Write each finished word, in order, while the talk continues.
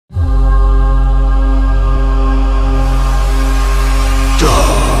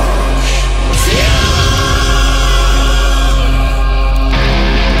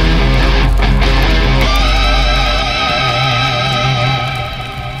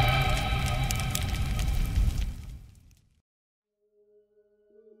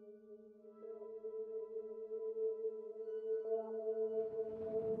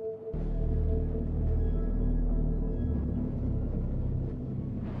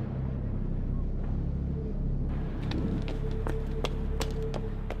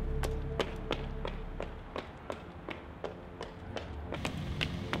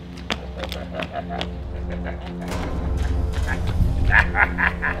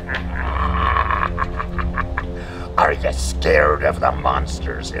Are you scared of the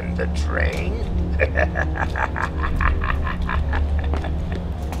monsters in the train?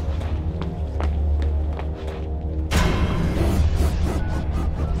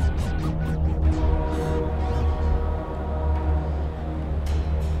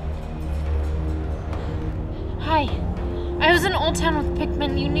 Hi. I was in Old Town with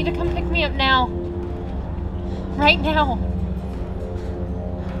Pickman. You need to come pick me up now. Right now.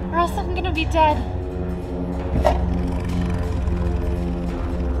 Or else I'm gonna be dead.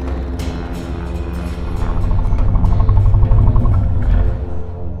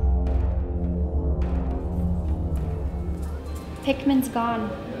 Pickman's gone.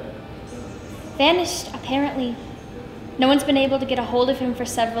 Vanished, apparently. No one's been able to get a hold of him for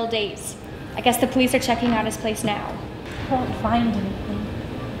several days. I guess the police are checking out his place now. I won't find anything.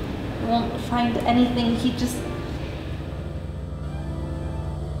 I won't find anything. He just...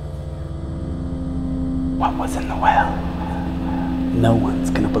 What was in the well? No one's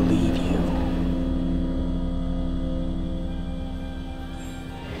gonna believe you.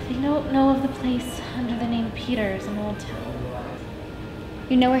 They don't know of the place under the name Peters in Old Town.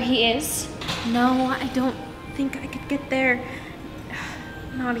 You know where he is? No, I don't think I could get there.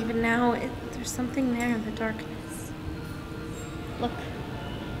 Not even now. There's something there in the darkness. Look,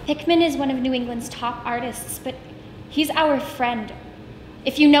 Pickman is one of New England's top artists, but he's our friend.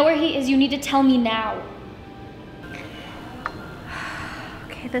 If you know where he is, you need to tell me now.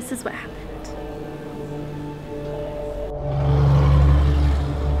 Okay, this is what happened.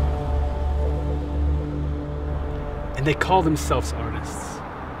 And they call themselves artists.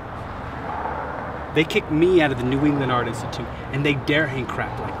 They kicked me out of the New England Art Institute, and they dare hang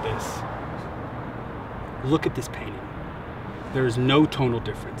crap like this. Look at this painting. There is no tonal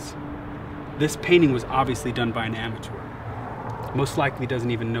difference. This painting was obviously done by an amateur. Most likely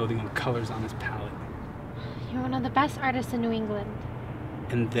doesn't even know the colors on his palette. You're one of the best artists in New England.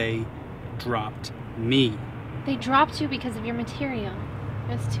 And they dropped me. They dropped you because of your material.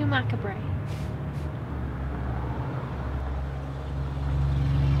 It was too macabre.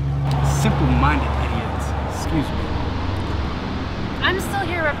 Simple-minded idiots. Excuse me. I'm still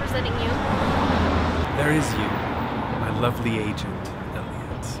here representing you. There is you, my lovely agent,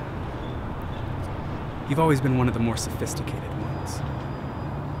 Elliot. You've always been one of the more sophisticated ones.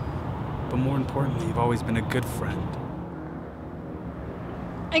 But more importantly, you've always been a good friend.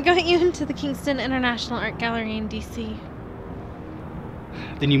 I got you into the Kingston International Art Gallery in DC.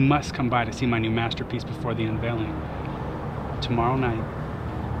 Then you must come by to see my new masterpiece before the unveiling. Tomorrow night,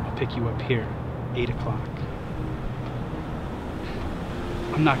 I'll pick you up here, 8 o'clock.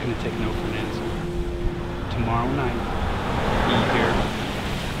 I'm not going to take no for an answer. Tomorrow night, be here.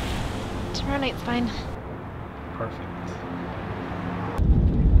 Tomorrow night's fine. Perfect.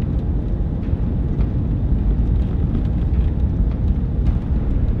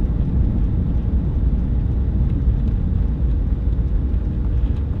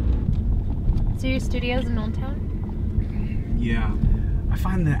 So your studio's in Old Town? Yeah, I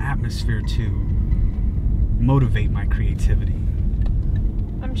find the atmosphere to motivate my creativity.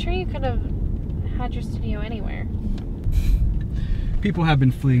 I'm sure you could have had your studio anywhere. People have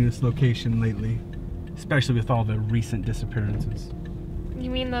been fleeing this location lately, especially with all the recent disappearances. You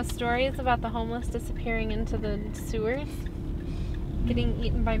mean those stories about the homeless disappearing into the sewers? Getting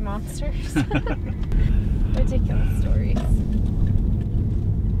eaten by monsters? Ridiculous stories.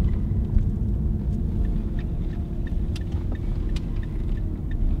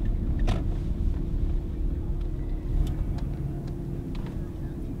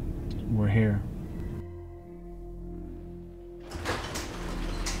 We're here.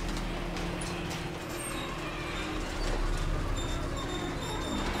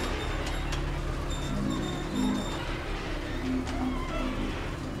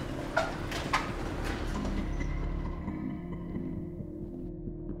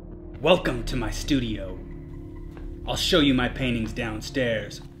 Welcome to my studio. I'll show you my paintings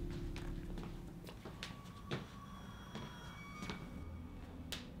downstairs.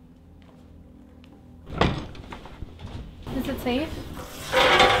 Is it safe?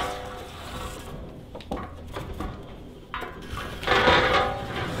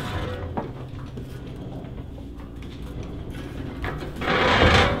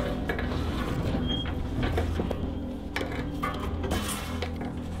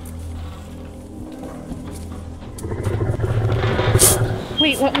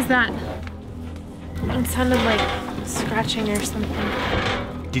 Wait, what was that? It sounded like scratching or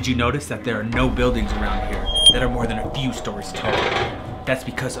something. Did you notice that there are no buildings around here that are more than a few stories tall? That's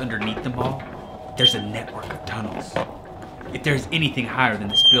because underneath them all, there's a network of tunnels. If there's anything higher than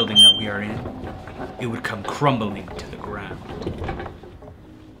this building that we are in, it would come crumbling to the ground.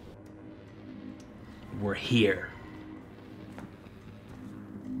 We're here.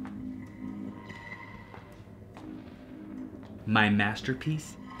 My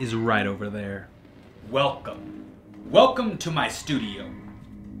masterpiece is right over there. Welcome. Welcome to my studio.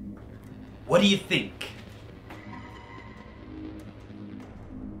 What do you think?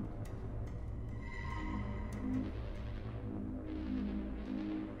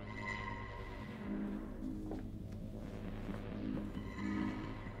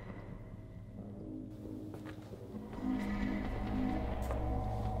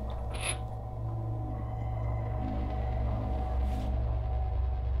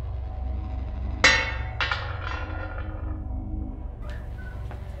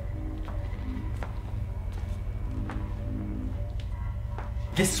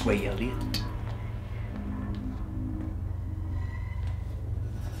 This way, Elliot.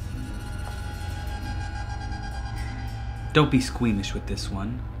 Don't be squeamish with this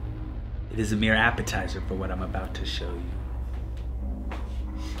one. It is a mere appetizer for what I'm about to show you.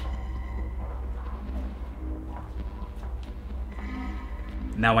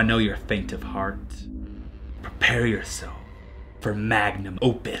 Now I know you're faint of heart. Prepare yourself for magnum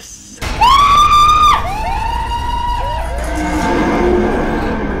opus.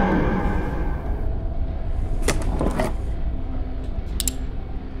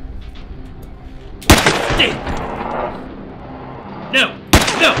 No!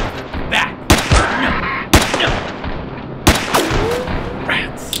 No! Back! No! No!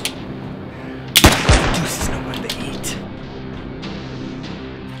 Rats! Deuces know when to eat.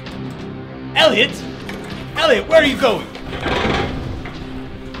 Elliot! Elliot, where are you going?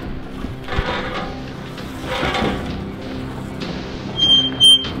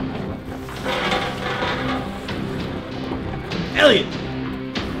 Elliot!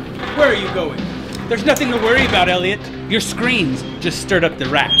 Where are you going? There's nothing to worry about, Elliot. Your screams just stirred up the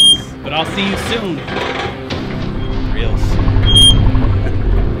rats. But I'll see you soon. Real soon.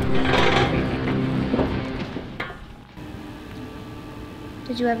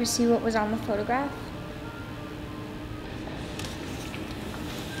 Did you ever see what was on the photograph?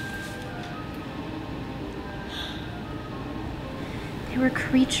 They were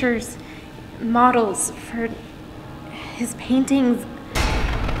creatures, models for his paintings.